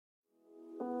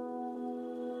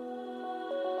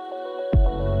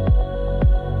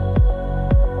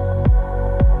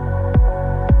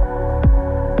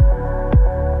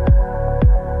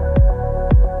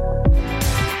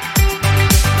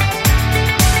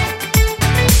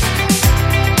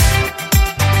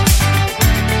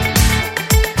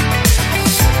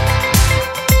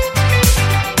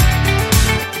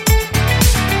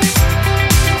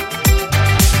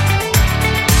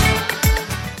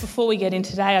get in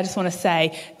today, I just want to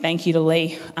say thank you to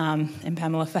Lee and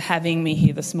Pamela for having me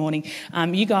here this morning.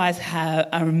 You guys are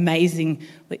amazing,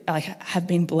 have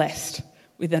been blessed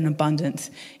with an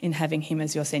abundance in having him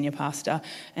as your senior pastor,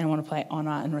 and I want to pay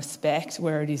honour and respect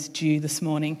where it is due this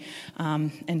morning.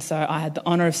 And so I had the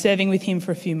honour of serving with him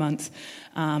for a few months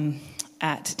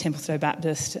at Templestowe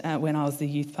Baptist when I was the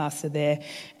youth pastor there,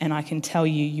 and I can tell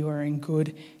you, you are in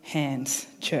good hands,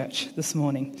 church, this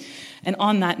morning. And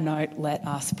on that note, let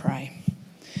us pray.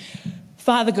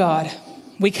 Father God,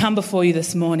 we come before you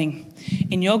this morning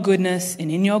in your goodness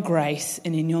and in your grace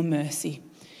and in your mercy,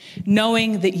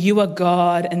 knowing that you are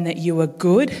God and that you are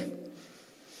good.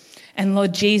 And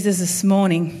Lord Jesus, this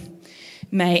morning,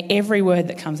 may every word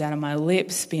that comes out of my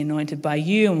lips be anointed by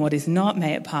you, and what is not,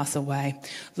 may it pass away.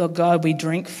 Lord God, we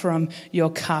drink from your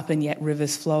cup and yet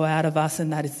rivers flow out of us,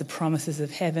 and that is the promises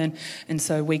of heaven. And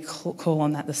so we call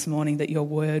on that this morning, that your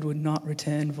word would not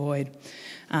return void,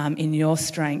 in your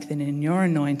strength and in your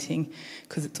anointing,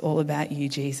 because it's all about you,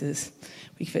 Jesus.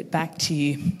 We give it back to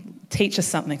you. Teach us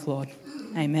something, Lord.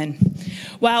 Amen.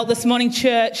 Well, this morning,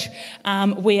 church,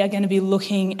 we are going to be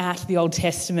looking at the Old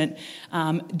Testament,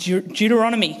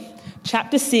 Deuteronomy,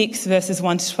 chapter 6, verses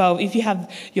 1 to 12. If you have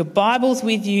your Bibles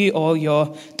with you or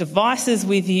your devices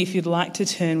with you, if you'd like to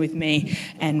turn with me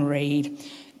and read.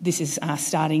 This is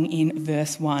starting in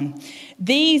verse 1.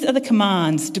 These are the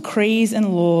commands, decrees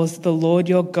and laws the Lord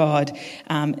your God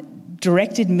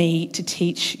directed me to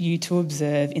teach you to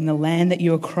observe in the land that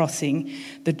you are crossing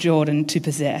the Jordan to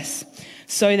possess,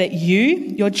 so that you,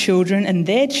 your children and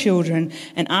their children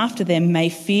and after them may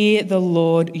fear the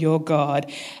Lord your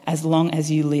God as long as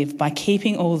you live, by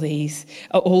keeping all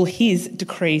his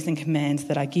decrees and commands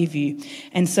that I give you,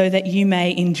 and so that you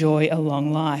may enjoy a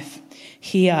long life.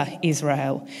 Hear,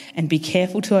 Israel, and be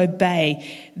careful to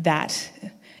obey, that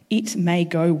it may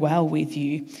go well with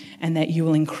you, and that you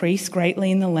will increase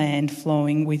greatly in the land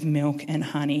flowing with milk and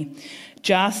honey,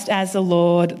 just as the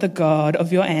Lord, the God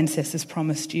of your ancestors,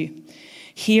 promised you.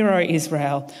 Hear, O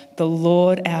Israel, the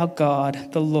Lord our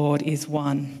God, the Lord is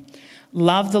one.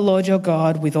 Love the Lord your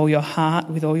God with all your heart,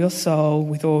 with all your soul,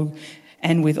 with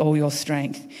all your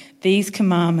strength. These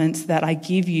commandments that I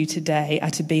give you today are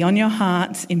to be on your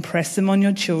hearts. Impress them on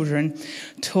your children.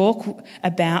 Talk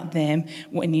about them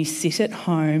when you sit at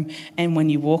home and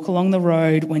when you walk along the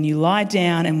road, when you lie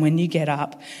down and when you get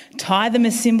up. Tie them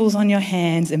as symbols on your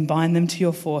hands and bind them to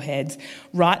your foreheads.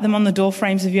 Write them on the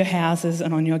doorframes of your houses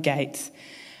and on your gates.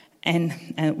 And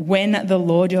when the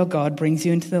Lord your God brings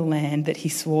you into the land that he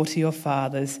swore to your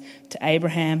fathers, to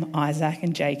Abraham, Isaac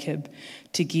and Jacob,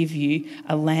 to give you,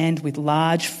 a land with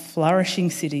large flourishing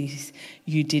cities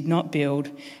you did not build,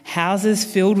 houses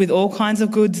filled with all kinds of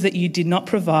goods that you did not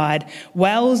provide,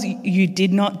 wells you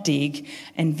did not dig,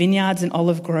 and vineyards and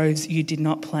olive groves you did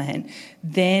not plant,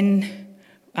 then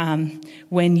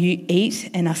when you eat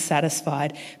and are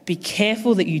satisfied, be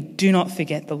careful that you do not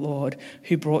forget the Lord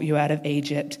who brought you out of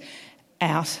Egypt,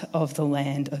 out of the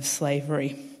land of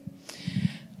slavery.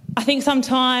 I think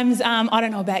sometimes, I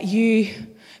don't know about you,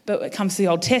 but it comes to the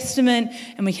Old Testament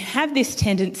and we have this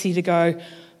tendency to go,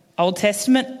 Old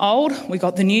Testament, old, we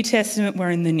got the New Testament,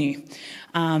 we're in the new.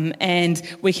 And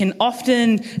we can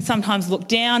often sometimes look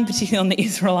down, particularly on the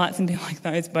Israelites, and be like,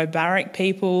 those barbaric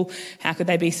people, how could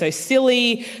they be so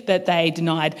silly that they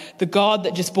denied the God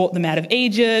that just brought them out of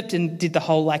Egypt and did the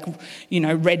whole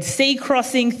Red Sea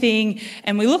crossing thing.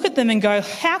 And we look at them and go,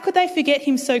 how could they forget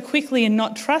him so quickly and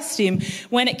not trust him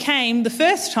when it came the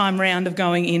first time round of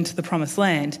going into the promised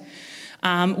land?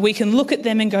 We can look at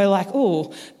them and go like,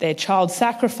 oh, their child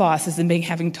sacrifices and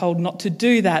having told not to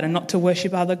do that and not to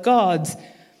worship other gods.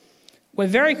 We're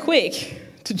very quick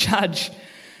to judge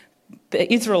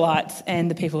the Israelites and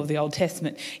the people of the Old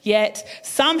Testament. Yet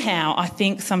somehow I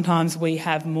think sometimes we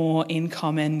have more in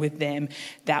common with them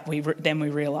than we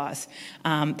realise,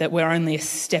 that we're only a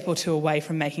step or two away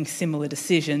from making similar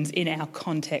decisions in our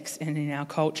context and in our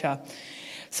culture.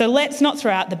 So let's not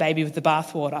throw out the baby with the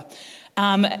bathwater.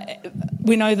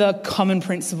 We know the common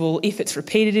principle, if it's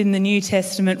repeated in the New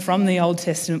Testament from the Old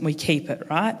Testament, we keep it,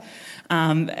 right?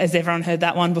 Has everyone heard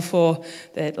that one before?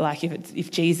 That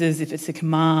if it's a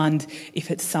command,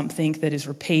 if it's something that is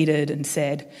repeated and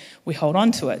said, we hold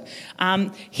on to it.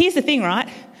 Here's the thing, right?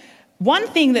 One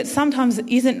thing that sometimes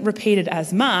isn't repeated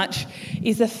as much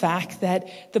is the fact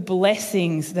that the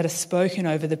blessings that are spoken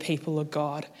over the people of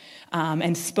God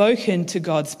and spoken to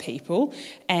God's people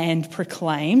and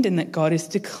proclaimed and that God is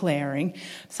declaring,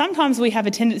 sometimes we have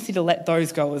a tendency to let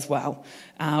those go as well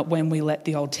when we let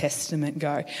the Old Testament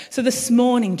go. So this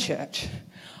morning, church,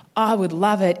 I would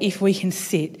love it if we can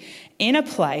sit in a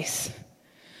place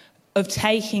of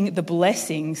taking the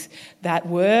blessings that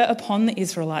were upon the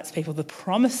Israelites people, the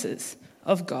promises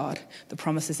of God, the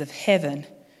promises of heaven,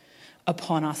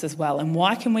 upon us as well. And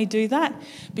why can we do that?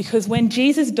 Because when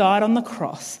Jesus died on the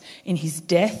cross, in his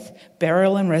death,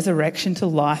 burial and resurrection to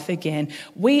life again,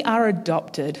 we are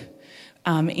adopted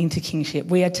into kingship.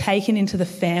 We are taken into the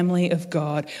family of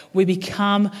God. We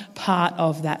become part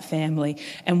of that family,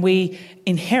 and we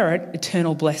inherit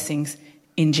eternal blessings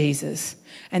in Jesus.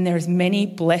 And there is many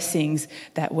blessings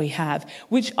that we have,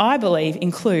 which I believe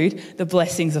include the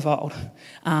blessings of old.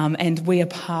 And we are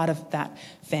part of that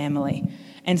family.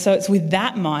 And so it's with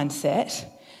that mindset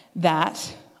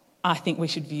that I think we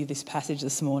should view this passage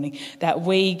this morning, that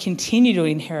we continue to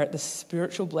inherit the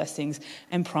spiritual blessings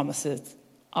and promises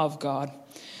of God.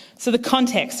 So the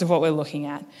context of what we're looking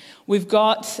at. We've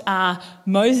got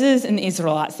Moses and the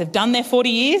Israelites. They've done their 40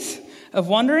 years of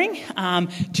wandering.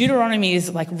 Deuteronomy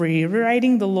is like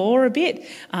reiterating the law a bit,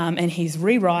 and he's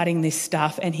rewriting this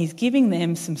stuff, and he's giving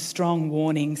them some strong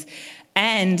warnings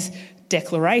and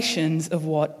declarations of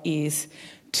what is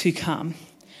to come.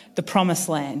 The promised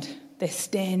land. They're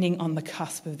standing on the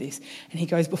cusp of this. And he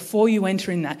goes, before you enter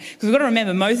in that, because we've got to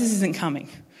remember, Moses isn't coming,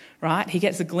 right? He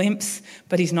gets a glimpse,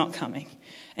 but he's not coming.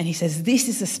 And he says, this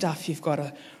is the stuff you've got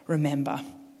to remember.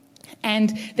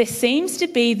 And there seems to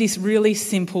be this really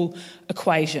simple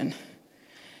equation.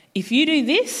 If you do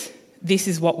this, this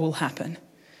is what will happen.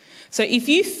 So if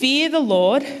you fear the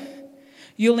Lord,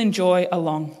 you'll enjoy a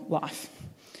long life.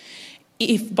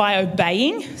 If by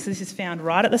obeying, so this is found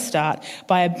right at the start,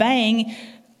 by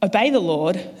obey the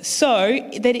Lord so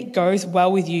that it goes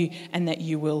well with you and that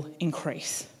you will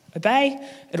increase. Obey,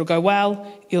 it'll go well,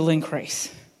 it'll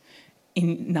increase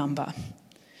in number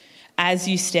as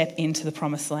you step into the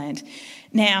promised land.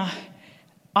 Now,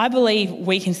 I believe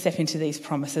we can step into these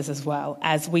promises as well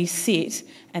as we sit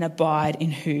and abide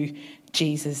in who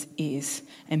Jesus is.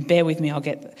 And bear with me, I'll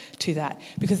get to that.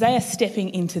 Because they are stepping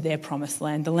into their promised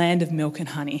land, the land of milk and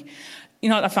honey. You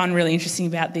know what I find really interesting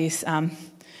about this?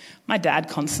 My dad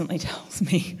constantly tells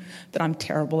me that I'm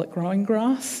terrible at growing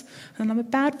grass and I'm a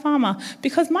bad farmer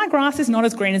because my grass is not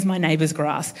as green as my neighbour's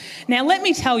grass. Now, let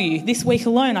me tell you, this week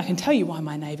alone, I can tell you why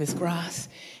my neighbour's grass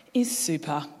is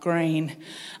super green.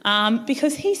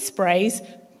 Because he sprays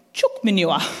chook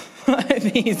manure over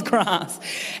his grass.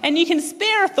 And you can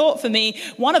spare a thought for me,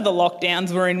 one of the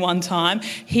lockdowns we're in one time,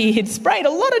 he had sprayed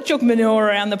a lot of chook manure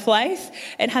around the place.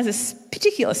 It has a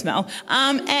particular smell.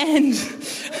 And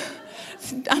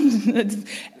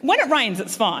when it rains,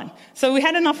 it's fine. So we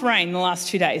had enough rain in the last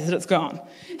 2 days that it's gone.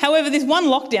 However, this one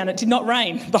lockdown, it did not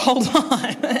rain the whole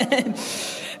time.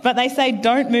 But they say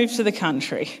don't move to the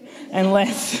country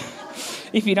unless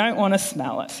if you don't want to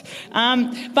smell it.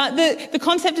 But the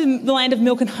concept of the land of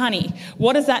milk and honey,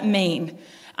 what does that mean?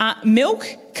 Milk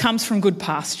comes from good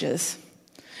pastures.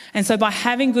 And so by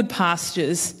having good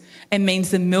pastures, it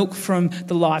means the milk from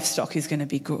the livestock is going to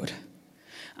be good.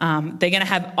 They're going to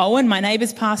have Owen, my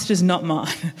neighbour's pastures, not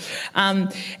mine.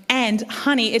 And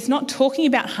honey, it's not talking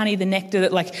about honey, the nectar,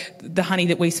 that like the honey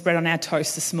that we spread on our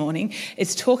toast this morning.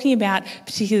 It's talking about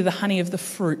particularly the honey of the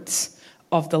fruits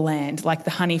of the land, like the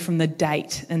honey from the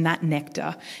date, and that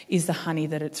nectar is the honey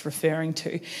that it's referring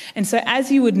to. And so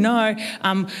as you would know,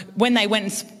 when they went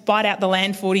and spied out the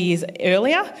land 40 years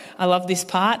earlier, I love this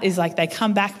part, is like they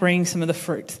come back bringing some of the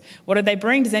fruits. What did they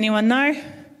bring? Does anyone know?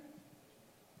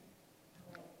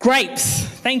 Grapes,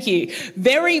 thank you.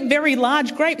 Very, very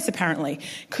large grapes apparently,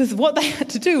 because what they had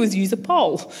to do was use a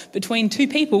pole between two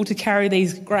people to carry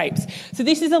these grapes. So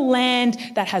this is a land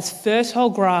that has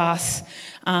fertile grass,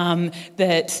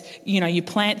 that, you know, you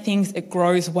plant things, it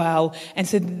grows well, and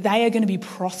so they are going to be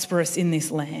prosperous in this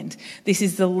land. This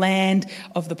is the land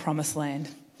of the promised land.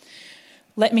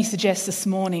 Let me suggest this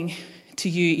morning to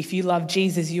you, if you love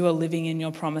Jesus, you are living in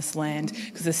your promised land.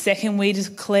 Because the second we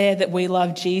declare that we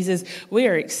love Jesus, we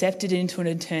are accepted into an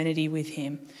eternity with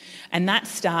him. And that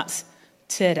starts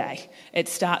today. It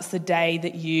starts the day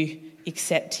that you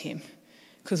accept him,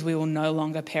 because we will no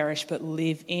longer perish but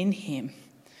live in him.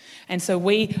 And so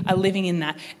we are living in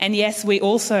that. And yes, we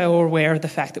also are aware of the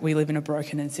fact that we live in a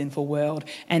broken and sinful world.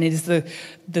 And it is the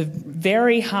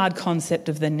very hard concept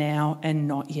of the now and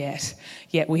not yet.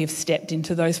 Yet we have stepped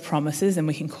into those promises and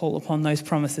we can call upon those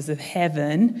promises of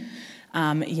heaven.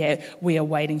 Yet we are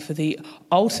waiting for the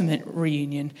ultimate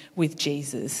reunion with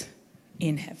Jesus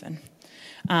in heaven.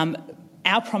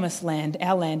 Our promised land,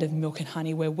 our land of milk and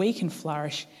honey, where we can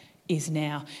flourish, is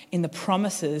now in the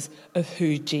promises of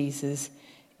who Jesus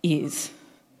is.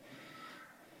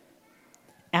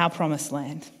 Our promised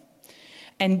land.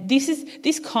 And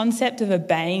this concept of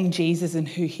obeying Jesus and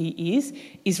who he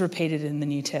is repeated in the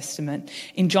New Testament.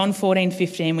 In John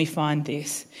 14:15, we find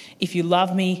this: "If you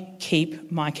love me,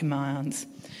 keep my commands."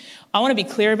 I want to be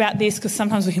clear about this because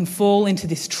sometimes we can fall into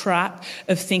this trap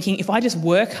of thinking, if I just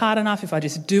work hard enough, if I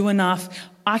just do enough,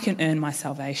 I can earn my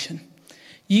salvation.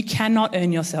 You cannot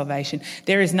earn your salvation.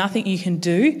 There is nothing you can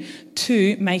do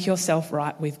to make yourself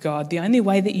right with God. The only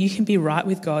way that you can be right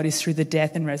with God is through the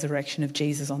death and resurrection of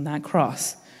Jesus on that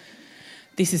cross.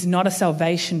 This is not a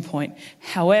salvation point.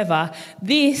 However,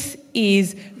 this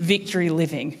is victory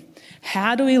living.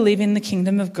 How do we live in the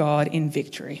kingdom of God in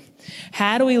victory?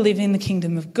 How do we live in the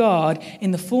kingdom of God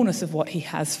in the fullness of what he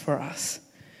has for us?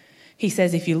 He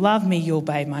says, if you love me, you'll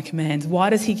obey my commands. Why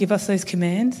does he give us those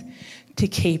commands? To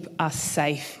keep us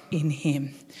safe in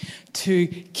him, to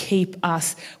keep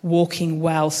us walking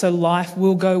well, so life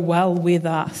will go well with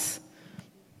us.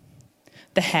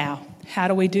 The how. How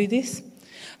do we do this?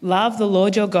 Love the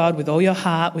Lord your God with all your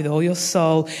heart, with all your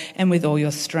soul, and with all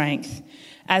your strength.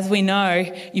 As we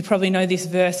know, you probably know this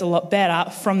verse a lot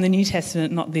better from the New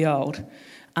Testament, not the Old.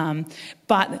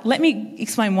 But let me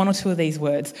explain one or two of these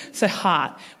words. So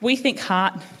heart. We think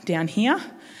heart down here.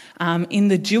 In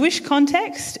the Jewish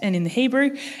context and in the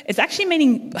Hebrew, it's actually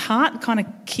meaning heart kind of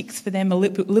kicks for them a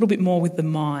little bit more with the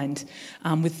mind,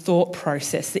 with thought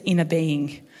process, the inner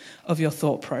being of your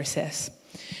thought process.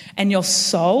 And your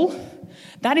soul,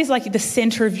 that is like the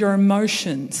centre of your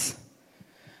emotions.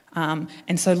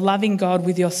 And so loving God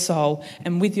with your soul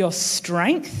and with your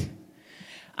strength,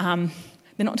 they're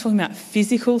not talking about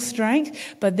physical strength,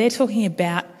 but they're talking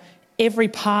about every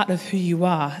part of who you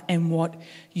are and what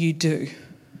you do.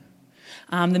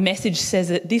 The Message says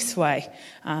it this way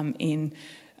in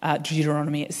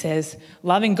Deuteronomy. It says,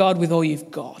 loving God with all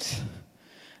you've got.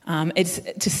 It's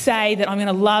to say that I'm going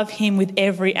to love him with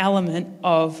every element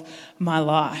of my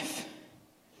life.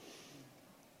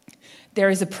 There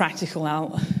is a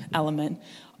practical element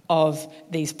of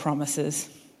these promises.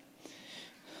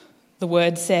 The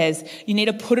word says you need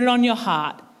to put it on your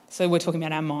heart. So we're talking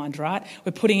about our mind, right?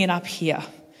 We're putting it up here.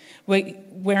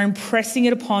 We're impressing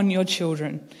it upon your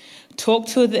children.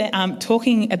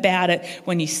 Talking about it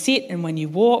when you sit and when you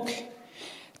walk,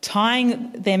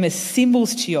 tying them as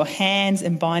symbols to your hands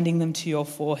and binding them to your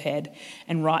forehead,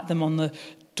 and write them on the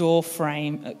door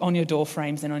frame, on your door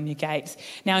frames and on your gates.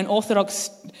 Now, in Orthodox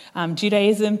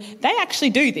Judaism, they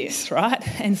actually do this, right?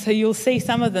 And so you'll see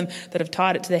some of them that have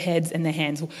tied it to their heads and their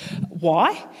hands.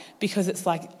 Why? Because it's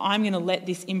like, I'm going to let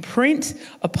this imprint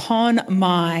upon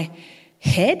my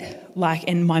head,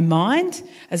 in my mind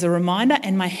as a reminder,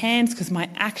 and my hands because my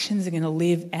actions are going to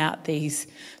live out these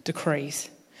decrees.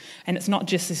 And it's not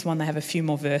just this one, they have a few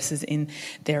more verses in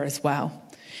there as well.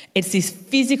 It's this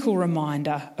physical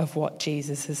reminder of what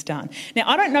Jesus has done. Now,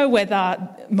 I don't know whether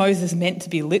Moses meant to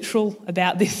be literal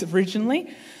about this originally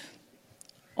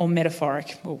or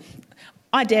metaphoric. Well,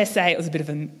 I dare say it was a bit of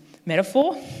a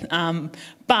metaphor,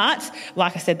 but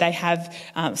like I said, they have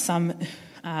some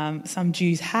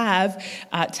Jews have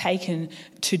taken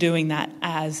to doing that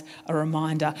as a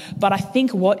reminder. But I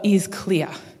think what is clear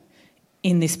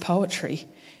in this poetry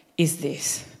is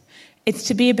this. It's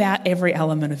to be about every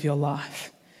element of your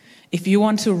life. If you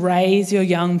want to raise your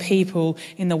young people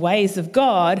in the ways of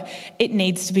God, it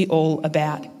needs to be all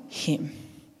about him.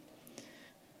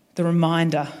 The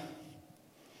reminder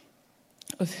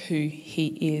of who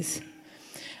he is.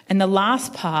 And the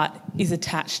last part is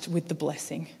attached with the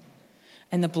blessing.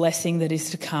 And the blessing that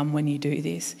is to come when you do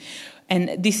this.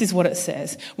 And this is what it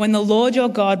says. When the Lord your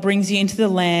God brings you into the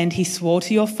land he swore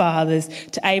to your fathers,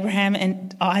 to Abraham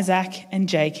and Isaac and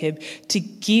Jacob, to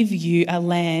give you a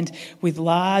land with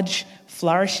large,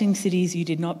 flourishing cities you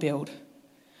did not build.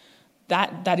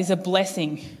 That is a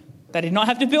blessing. They did not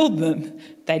have to build them.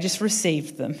 They just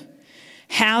received them.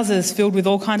 Houses filled with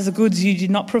all kinds of goods you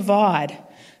did not provide.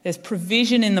 There's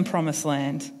provision in the promised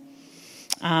land.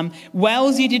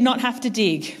 Wells you did not have to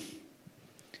dig.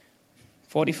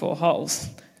 44 holes.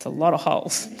 It's a lot of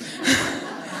holes.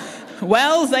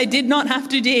 Wells they did not have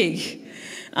to dig.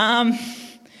 And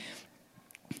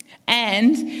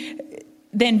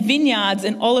then vineyards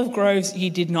and olive groves you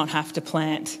did not have to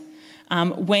plant.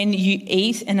 When you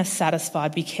eat and are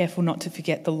satisfied, be careful not to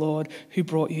forget the Lord who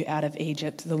brought you out of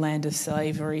Egypt, the land of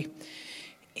slavery.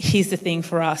 Here's the thing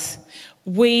for us.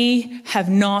 We have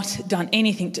not done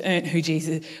anything to earn who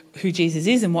Jesus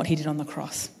is and what he did on the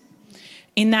cross.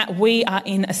 In that we are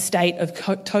in a state of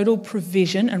total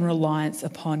provision and reliance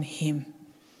upon him.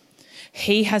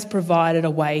 He has provided a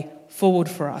way forward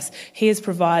for us. He has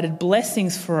provided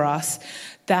blessings for us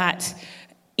that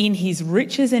in his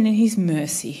riches and in his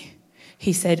mercy,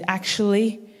 he said,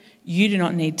 actually, You do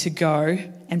not need to go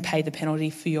and pay the penalty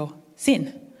for your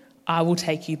sin. I will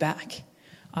take you back.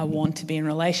 I want to be in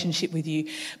relationship with you.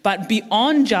 But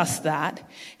beyond just that,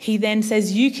 he then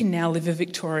says, you can now live a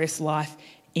victorious life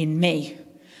in me.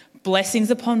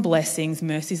 Blessings upon blessings,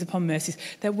 mercies upon mercies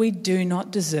that we do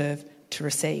not deserve to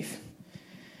receive.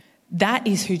 That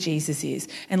is who Jesus is.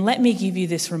 And let me give you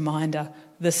this reminder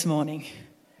this morning.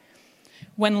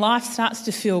 When life starts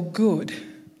to feel good,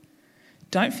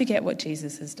 don't forget what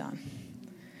Jesus has done.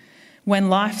 When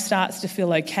life starts to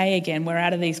feel okay again, we're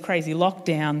out of these crazy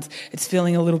lockdowns, it's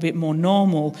feeling a little bit more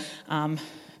normal.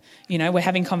 We're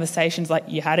having conversations like,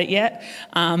 you had it yet?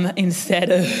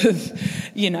 Instead of,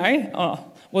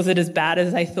 was it as bad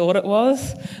as they thought it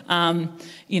was?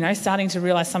 Starting to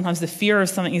realise sometimes the fear of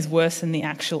something is worse than the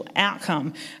actual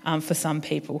outcome for some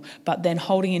people, but then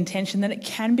holding intention that it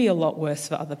can be a lot worse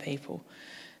for other people.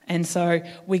 And so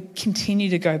we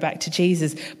continue to go back to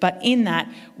Jesus, but in that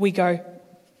we go,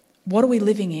 what are we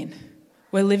living in?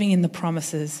 We're living in the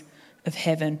promises of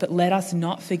heaven, but let us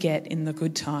not forget in the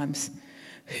good times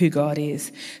who God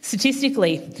is.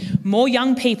 Statistically, more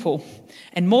young people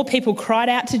and more people cried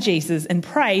out to Jesus and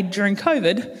prayed during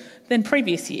COVID than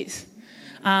previous years.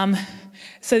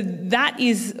 So that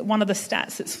is one of the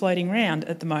stats that's floating around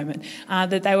at the moment,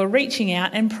 that they were reaching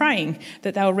out and praying,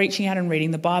 that they were reaching out and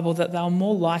reading the Bible, that they were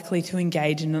more likely to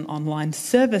engage in an online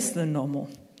service than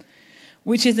normal,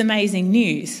 which is amazing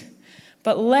news.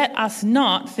 But let us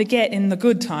not forget in the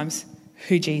good times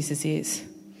who Jesus is.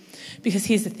 Because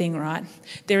here's the thing, right?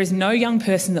 There is no young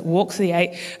person that walks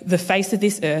the face of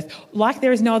this earth, like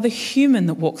there is no other human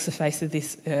that walks the face of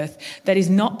this earth, that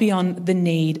is not beyond the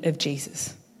need of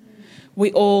Jesus.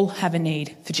 We all have a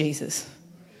need for Jesus.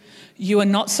 You are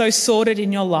not so sorted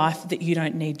in your life that you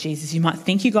don't need Jesus. You might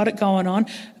think you got it going on,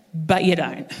 but you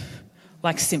don't.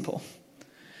 Like, simple.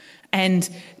 And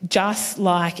here's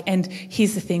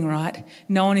the thing, right?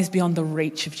 No one is beyond the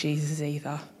reach of Jesus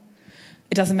either.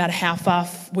 It doesn't matter how far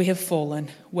we have fallen,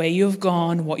 where you have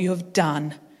gone, what you have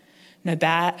done, no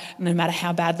matter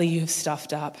how badly you have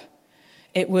stuffed up.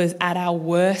 It was at our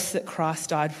worst that Christ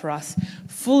died for us,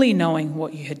 fully knowing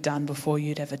what you had done before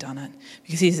you'd ever done it.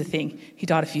 Because here's the thing, he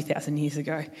died a few thousand years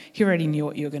ago. He already knew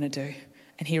what you were going to do,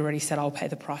 and he already said, I'll pay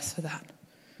the price for that.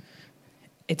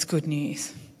 It's good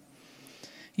news.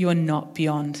 You are not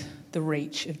beyond the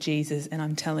reach of Jesus, and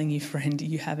I'm telling you, friend,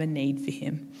 you have a need for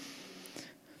him.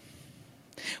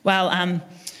 Well,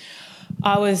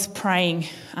 I was praying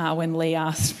when Lee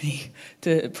asked me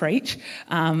to preach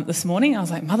this morning. I was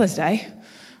like, Mother's Day,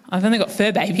 I've only got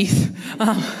fur babies.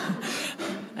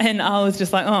 And I was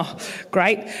just like, oh,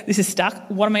 great, this is stuck.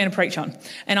 What am I going to preach on?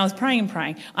 And I was praying and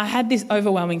praying. I had this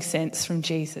overwhelming sense from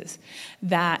Jesus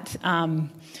that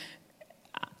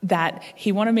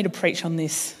he wanted me to preach on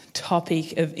this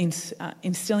topic of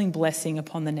instilling blessing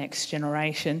upon the next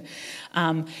generation,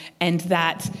 and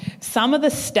that some of the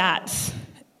stats,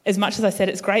 as much as I said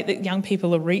it's great that young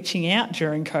people are reaching out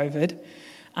during COVID,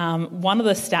 one of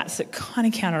the stats that kind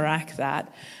of counteract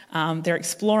that, they're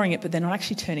exploring it but they're not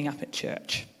actually turning up at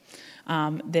church.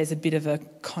 There's a bit of a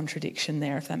contradiction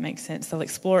there, if that makes sense. They'll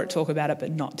explore it, talk about it,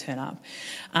 but not turn up.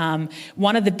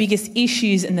 One of the biggest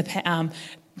issues in the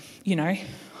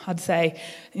I'd say,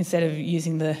 instead of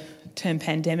using the term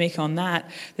pandemic on that,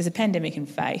 there's a pandemic in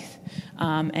faith,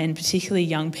 and particularly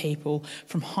young people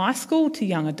from high school to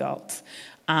young adults.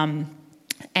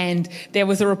 And there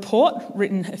was a report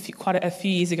written quite a few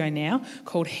years ago now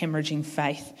called Hemorrhaging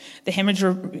Faith. The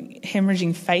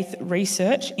Hemorrhaging Faith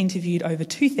research interviewed over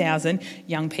 2,000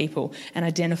 young people and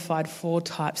identified 4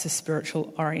 types of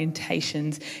spiritual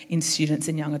orientations in students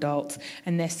and young adults.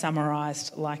 And they're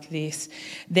summarised like this.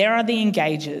 There are the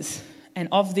engagers, and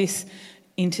of this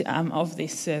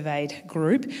surveyed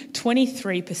group,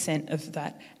 23% of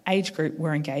that age group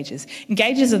were engagers.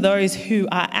 Engagers are those who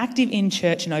are active in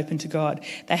church and open to God.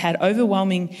 They had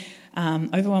overwhelming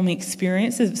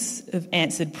experiences of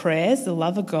answered prayers, the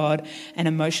love of God, and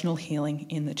emotional healing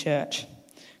in the church.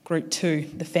 Group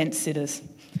 2, the fence sitters,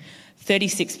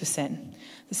 36%.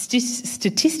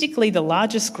 Statistically, the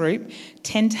largest group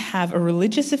tend to have a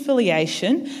religious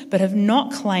affiliation but have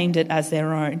not claimed it as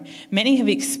their own. Many have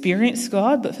experienced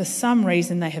God, but for some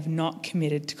reason they have not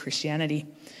committed to Christianity.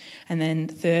 And then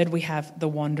third, we have the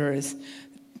wanderers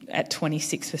at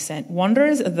 26%.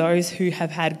 Wanderers are those who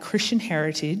have had Christian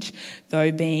heritage, though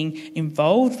being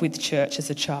involved with church as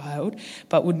a child,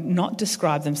 but would not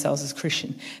describe themselves as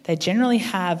Christian. They generally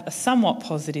have a somewhat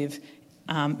positive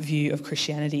view of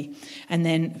Christianity. And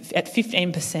then at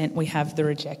 15%, we have the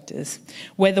rejectors.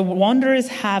 Where the wanderers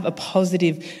have a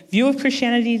positive view of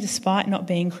Christianity despite not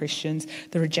being Christians,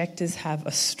 the rejectors have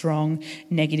a strong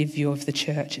negative view of the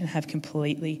church and have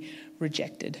completely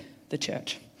rejected the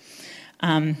church.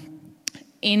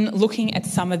 In looking at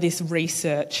some of this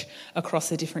research across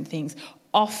the different things,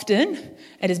 often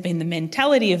it has been the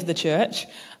mentality of the church,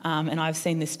 and I've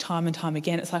seen this time and time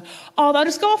again. It's like, oh, they'll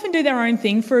just go off and do their own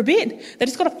thing for a bit. They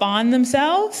just got to find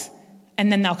themselves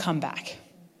and then they'll come back.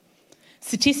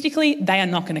 Statistically, they are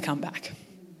not going to come back.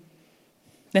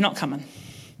 They're not coming.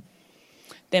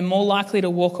 They're more likely to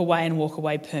walk away and walk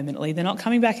away permanently. They're not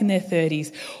coming back in their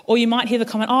 30s. Or you might hear the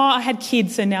comment, oh, I had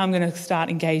kids, so now I'm going to start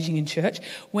engaging in church.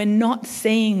 We're not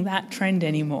seeing that trend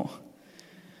anymore.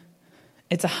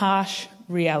 It's a harsh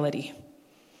reality.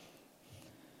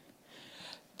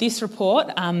 This report,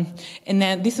 and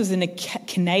then this was in a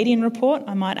Canadian report,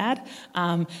 I might add,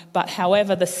 but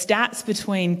however, the stats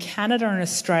between Canada and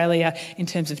Australia in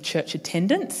terms of church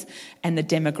attendance and the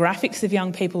demographics of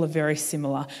young people are very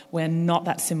similar. We're not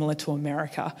that similar to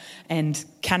America, and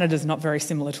Canada's not very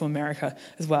similar to America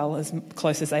as well, as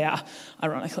close as they are,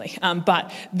 ironically.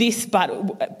 But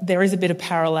there is a bit of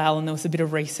parallel, and there was a bit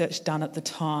of research done at the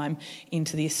time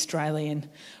into the Australian,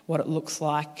 what it looks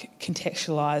like,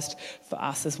 contextualised for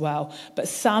us as well. But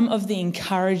some of the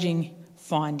encouraging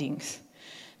findings.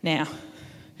 Now,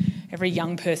 every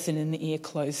young person in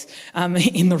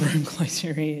the room, close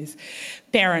your ears.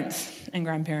 Parents and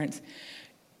grandparents.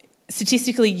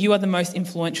 Statistically, you are the most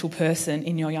influential person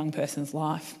in your young person's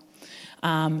life,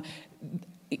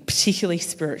 particularly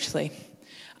spiritually.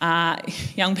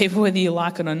 Young people, whether you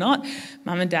like it or not,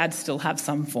 mum and dad still have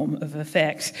some form of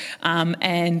effect.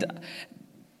 And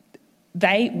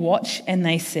they watch and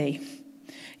they see.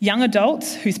 Young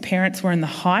adults whose parents were in the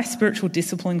high spiritual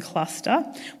discipline cluster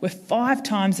were 5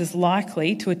 times as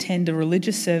likely to attend a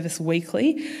religious service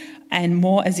weekly and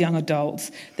more as young adults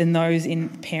than those in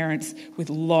parents with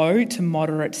low to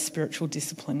moderate spiritual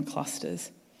discipline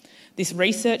clusters. This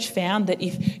research found that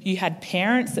if you had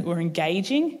parents that were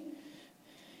engaging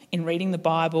in reading the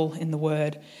Bible, in the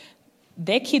Word,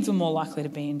 their kids were more likely to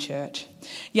be in church.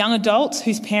 Young adults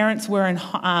whose parents were in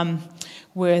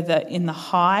the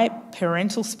high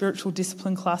parental spiritual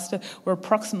discipline cluster were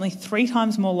approximately 3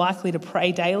 times more likely to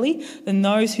pray daily than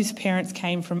those whose parents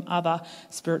came from other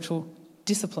spiritual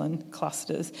discipline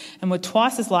clusters and were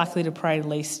twice as likely to pray at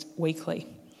least weekly.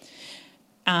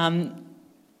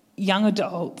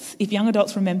 If young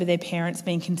adults remember their parents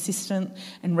being consistent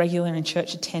and regular in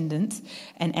church attendance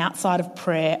and outside of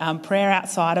prayer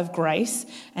outside of grace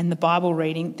and the Bible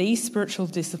reading, these spiritual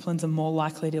disciplines are more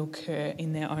likely to occur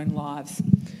in their own lives.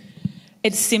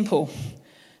 It's simple.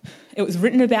 It was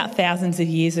written about thousands of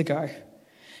years ago.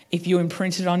 If you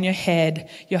imprint it on your head,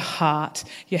 your heart,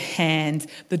 your hands,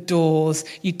 the doors,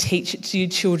 you teach it to your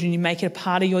children, you make it a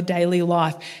part of your daily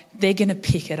life, they're going to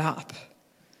pick it up.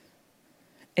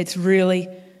 It's really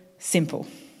simple.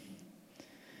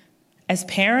 As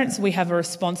parents, we have a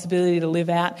responsibility to live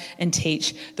out and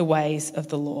teach the ways of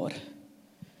the Lord.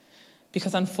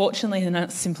 Because unfortunately, they're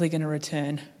not simply going to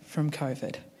return from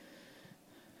COVID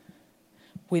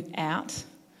without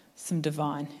some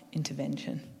divine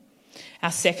intervention.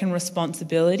 Our second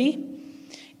responsibility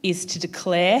is to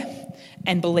declare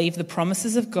and believe the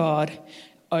promises of God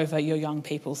over your young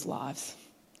people's lives.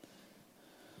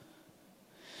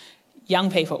 Young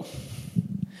people,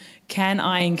 can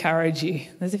I encourage you?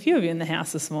 There's a few of you in the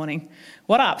house this morning.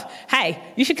 What up? Hey,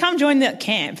 you should come join the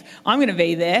camp. I'm going to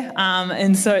be there.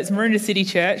 And so it's Maroondah City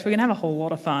Church. We're going to have a whole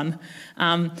lot of fun.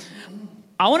 I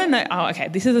want to know,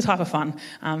 this is the type of fun,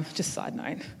 just side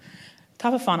note,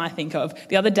 type of fun I think of.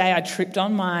 The other day I tripped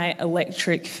on my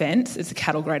electric fence. It's a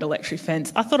cattle grade electric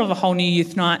fence. I thought of a whole new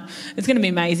youth night. It's going to be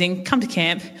amazing. Come to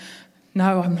camp.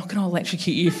 No, I'm not going to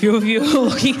electrocute you. A few of you are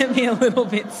looking at me a little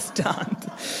bit stunned.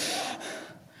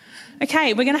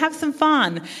 Okay, we're going to have some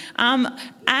fun.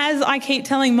 As I keep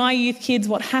telling my youth kids,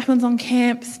 what happens on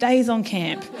camp stays on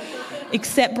camp,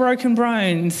 except broken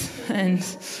bones. And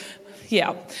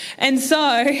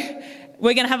so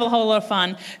we're going to have a whole lot of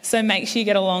fun. So make sure you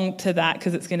get along to that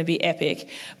because it's going to be epic.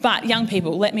 But young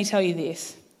people, let me tell you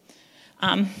this.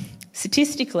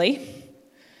 Statistically,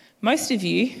 most of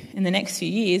you in the next few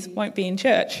years won't be in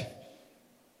church.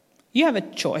 You have a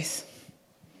choice.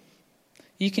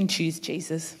 You can choose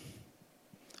Jesus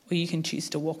or you can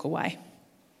choose to walk away.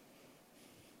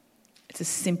 It's a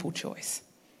simple choice.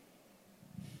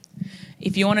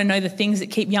 If you want to know the things that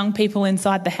keep young people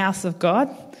inside the house of God,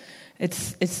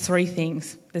 it's 3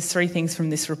 things. There's 3 things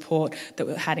from this report that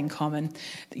we had in common.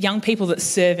 The young people that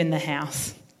serve in the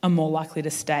house. are more likely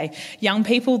to stay. Young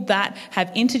people that have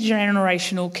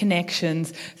intergenerational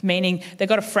connections, meaning they've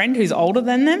got a friend who's older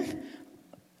than them,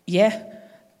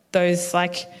 those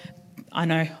I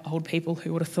know old people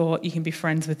who would have thought you can be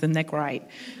friends with them, they're great.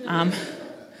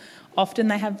 Often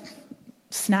they have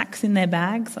snacks in their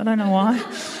bags, I don't know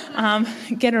why.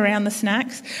 Get around the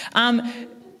snacks.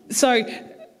 So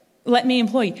let me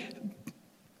implore you,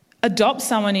 adopt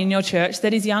someone in your church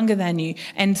that is younger than you.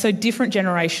 And so different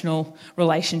generational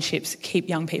relationships keep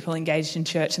young people engaged in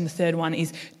church. And the third one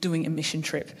is doing a mission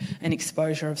trip, an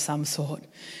exposure of some sort.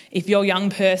 If your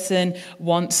young person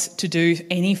wants to do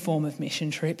any form of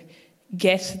mission trip,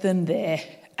 get them there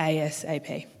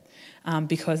ASAP.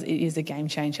 Because it is a game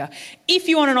changer. If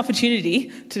you want an opportunity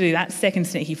to do that, second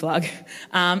sneaky plug,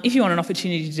 if you want an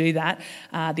opportunity to do that,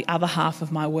 the other half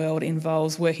of my world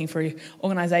involves working for an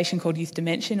organisation called Youth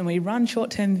Dimension, and we run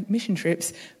short-term mission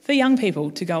trips for young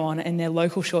people to go on, and their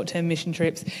local short-term mission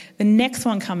trips. The next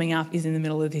one coming up is in the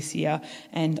middle of this year,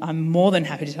 and I'm more than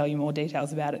happy to tell you more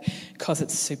details about it because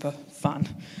it's super fun.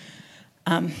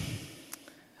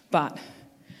 But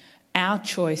our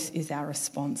choice is our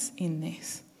response in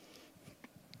this.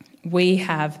 We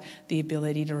have the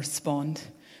ability to respond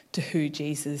to who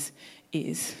Jesus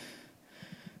is.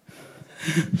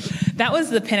 That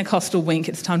was the Pentecostal wink.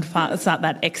 It's time to start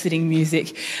that exiting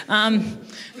music. We're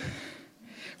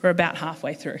about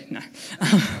halfway through. No.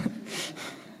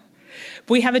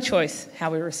 We have a choice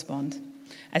how we respond.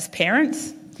 As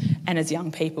parents and as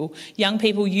young people. Young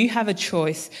people, you have a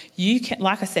choice. You can,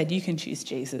 like I said, you can choose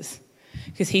Jesus.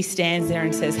 Because he stands there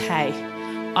and says, hey,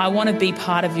 I want to be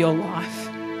part of your life.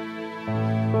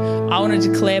 I want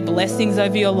to declare blessings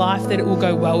over your life, that it will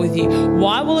go well with you.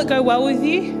 Why will it go well with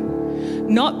you?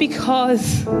 Not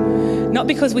because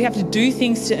we have to do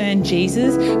things to earn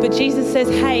Jesus, but Jesus says,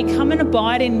 hey, come and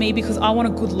abide in me because I want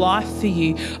a good life for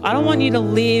you. I don't want you to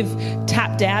live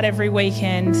tapped out every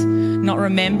weekend, not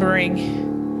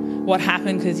remembering what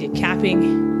happened because you're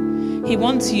capping. He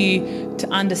wants you to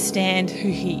understand who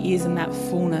he is and that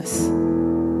fullness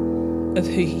of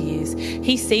who he is.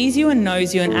 He sees you and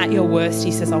knows you, and at your worst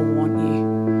he says, I want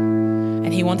you.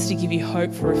 And he wants to give you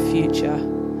hope for a future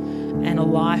and a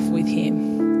life with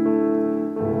him.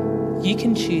 You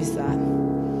can choose that.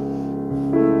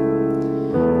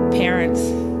 Parents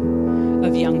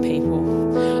of young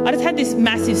people. I just had this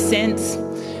massive sense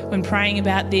when praying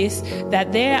about this,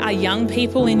 that there are young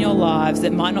people in your lives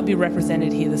that might not be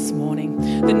represented here this morning,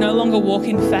 that no longer walk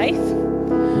in faith,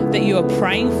 that you are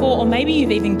praying for, or maybe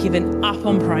you've even given up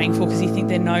on praying for because you think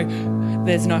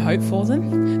there's no hope for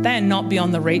them. They are not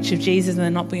beyond the reach of Jesus, and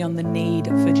they're not beyond the need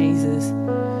for Jesus.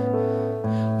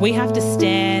 We have to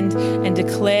stand and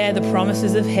declare the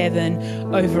promises of heaven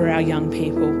over our young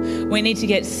people. We need to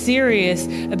get serious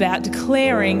about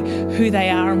declaring who they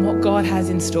are and what God has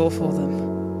in store for them.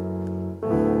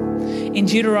 In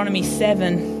Deuteronomy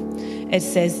 7, it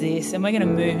says this, and we're going to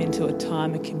move into a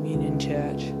time of communion,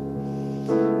 church.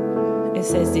 It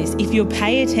says this, if you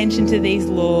pay attention to these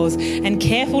laws and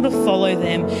careful to follow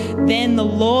them, then the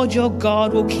Lord your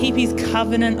God will keep his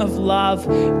covenant of love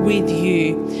with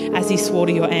you as he swore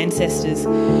to your ancestors.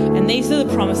 And these are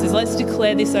the promises. Let's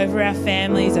declare this over our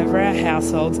families, over our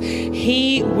households.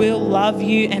 He will love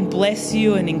you and bless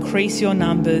you and increase your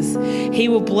numbers. He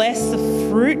will bless the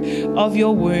fruit of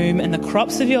your womb and the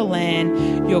crops of your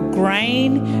land, your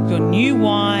grain, your new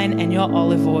wine and your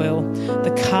olive oil,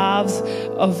 the calves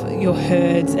of your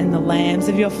herds and the lambs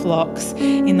of your flocks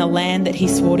in the land that he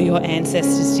swore to your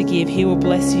ancestors to give. He will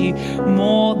bless you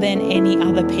more than any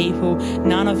other people.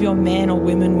 None of your men or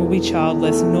women will be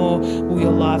childless, nor will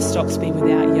your livestock be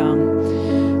without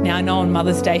young. Now, I know on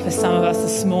Mother's Day for some of us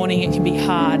this morning it can be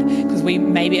hard because we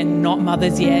maybe are not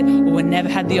mothers yet, or we've never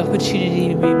had the opportunity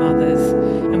to be mothers.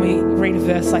 And we read a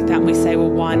verse like that and we say, well,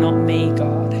 why not me,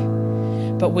 God?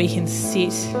 But we can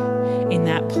sit in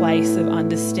that place of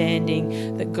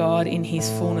understanding that God in his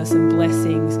fullness and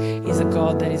blessings is a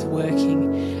God that is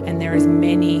working, and there is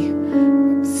many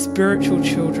spiritual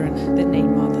children that need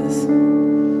mothers,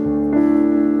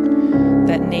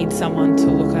 that need someone to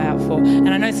look out for. And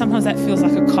I know sometimes that feels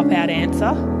like a cop-out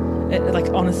answer, it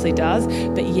honestly does,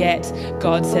 but yet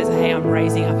God says, hey, I'm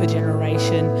raising up a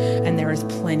generation, and there is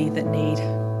plenty that need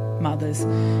mothers.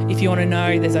 If you want to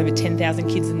know, there's over 10,000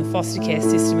 kids in the foster care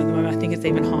system at the moment. I think it's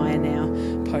even higher now,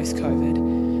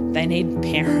 post-COVID. They need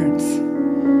parents.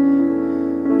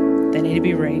 They need to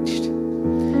be reached.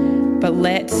 But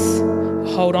let's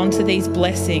hold on to these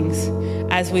blessings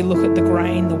as we look at the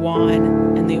grain, the wine,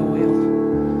 and the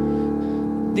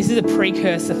oil. This is a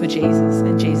precursor for Jesus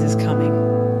and Jesus coming.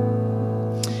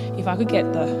 If I could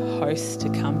get the host to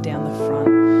come down the front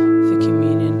for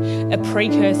communion. a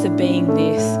precursor being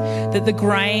this, that the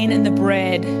grain and the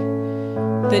bread,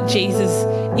 that Jesus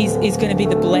is going to be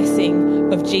the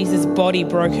blessing of Jesus' body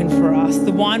broken for us.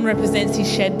 The wine represents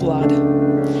his shed blood,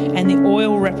 and the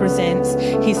oil represents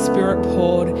his spirit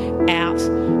poured out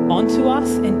onto us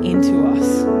and into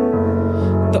us.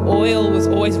 The oil was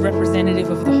always representative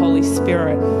of the Holy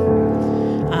Spirit.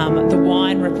 The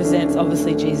wine represents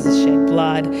obviously Jesus' shed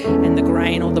blood, and the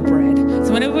grain or the bread.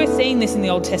 So whenever we're seeing this in the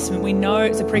Old Testament, we know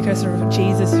it's a precursor of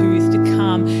Jesus who is to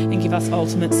come and give us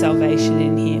ultimate salvation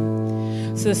in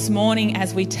him. So this morning,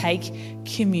 as we take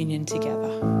communion together,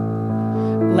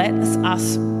 let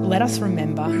us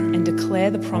remember and declare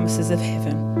the promises of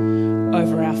heaven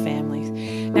over our families.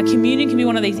 Now, communion can be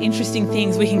one of these interesting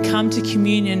things. We can come to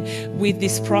communion with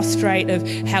this prostrate of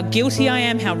how guilty I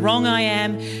am, how wrong I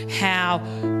am, how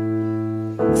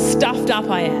stuffed up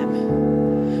I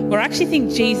am. Where I actually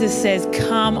think Jesus says,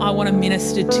 come, I want to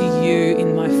minister to you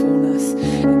in my fullness,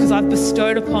 because I've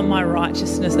bestowed upon my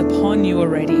righteousness upon you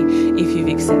already if you've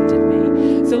accepted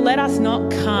me. So let us not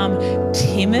come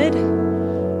timid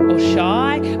or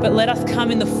shy, but let us come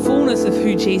in the fullness of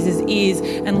who Jesus is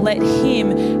and let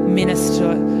him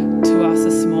minister to us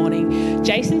this morning.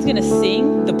 Jason's going to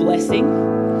sing The Blessing.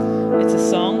 It's a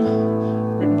song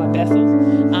written by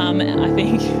Bethel. I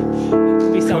think it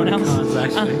could be someone else.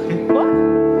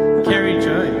 What? Carrie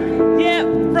Joe. Yeah,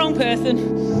 wrong person.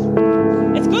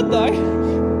 It's good though.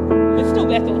 It's still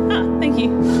Bethel. Thank you.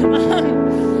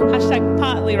 Hashtag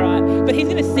partly right. But he's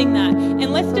going to sing that.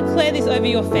 And let's declare this over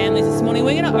your families this morning.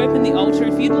 We're going to open the altar.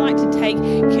 If you'd like to take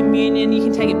communion, you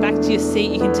can take it back to your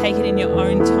seat. You can take it in your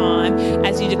own time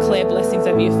as you declare blessings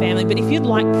over your family. But if you'd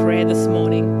like prayer this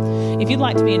morning, if you'd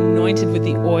like to be anointed with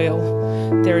the oil,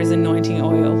 there is anointing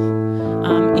oil.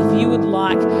 If you would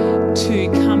like to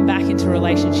come back into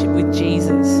relationship with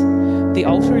Jesus, the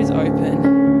altar is open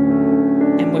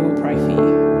and we will pray for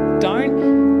you.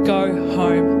 Don't go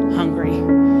home hungry.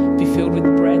 Be filled with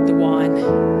the bread, the wine,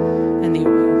 and the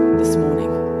oil this morning.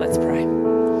 Let's pray.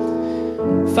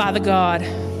 Father God,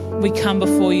 we come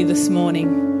before you this morning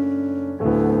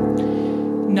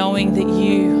knowing that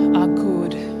you are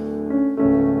good,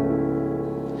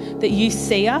 that you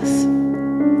see us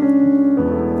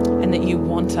and that you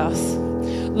want us.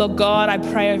 Lord God, I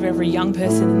pray over every young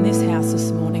person in this house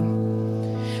this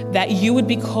morning that you would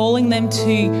be calling them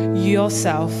to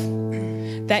yourself,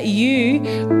 that you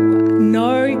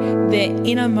know their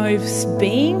innermost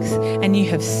beings and you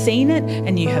have seen it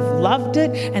and you have loved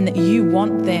it and that you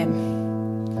want them.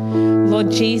 Lord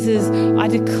Jesus, I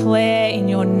declare in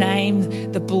your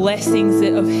name the blessings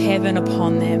of heaven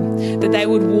upon them, that they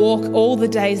would walk all the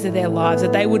days of their lives,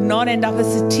 that they would not end up a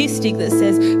statistic that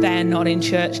says they are not in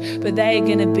church, but they are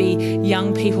going to be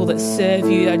young people that serve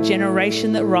you, a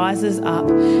generation that rises up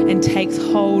and takes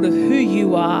hold of who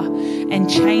you are and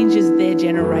changes their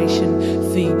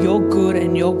generation for your good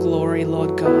and your glory,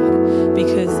 Lord God,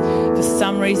 because for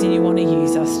some reason you want to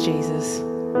use us, Jesus.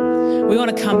 We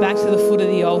want to come back to the foot of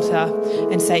the altar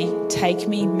and say, take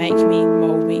me, make me,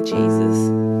 mold me, Jesus.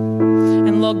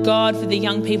 And Lord God, for the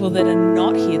young people that are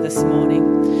not here this morning,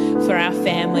 for our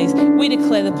families, we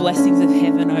declare the blessings of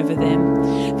heaven over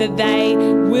them, that they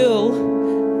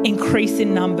will increase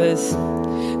in numbers,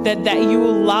 that you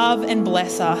will love and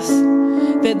bless us,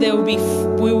 that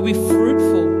we will be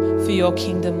fruitful for your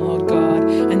kingdom, Lord God,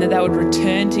 and that they would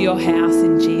return to your house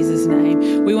in Jesus'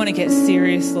 name. We want to get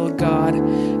serious, Lord God,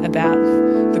 about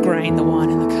the grain, the wine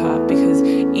and the cup, because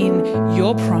in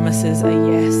your promises are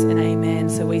yes and amen.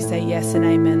 So we say yes and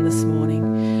amen this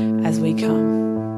morning as we come.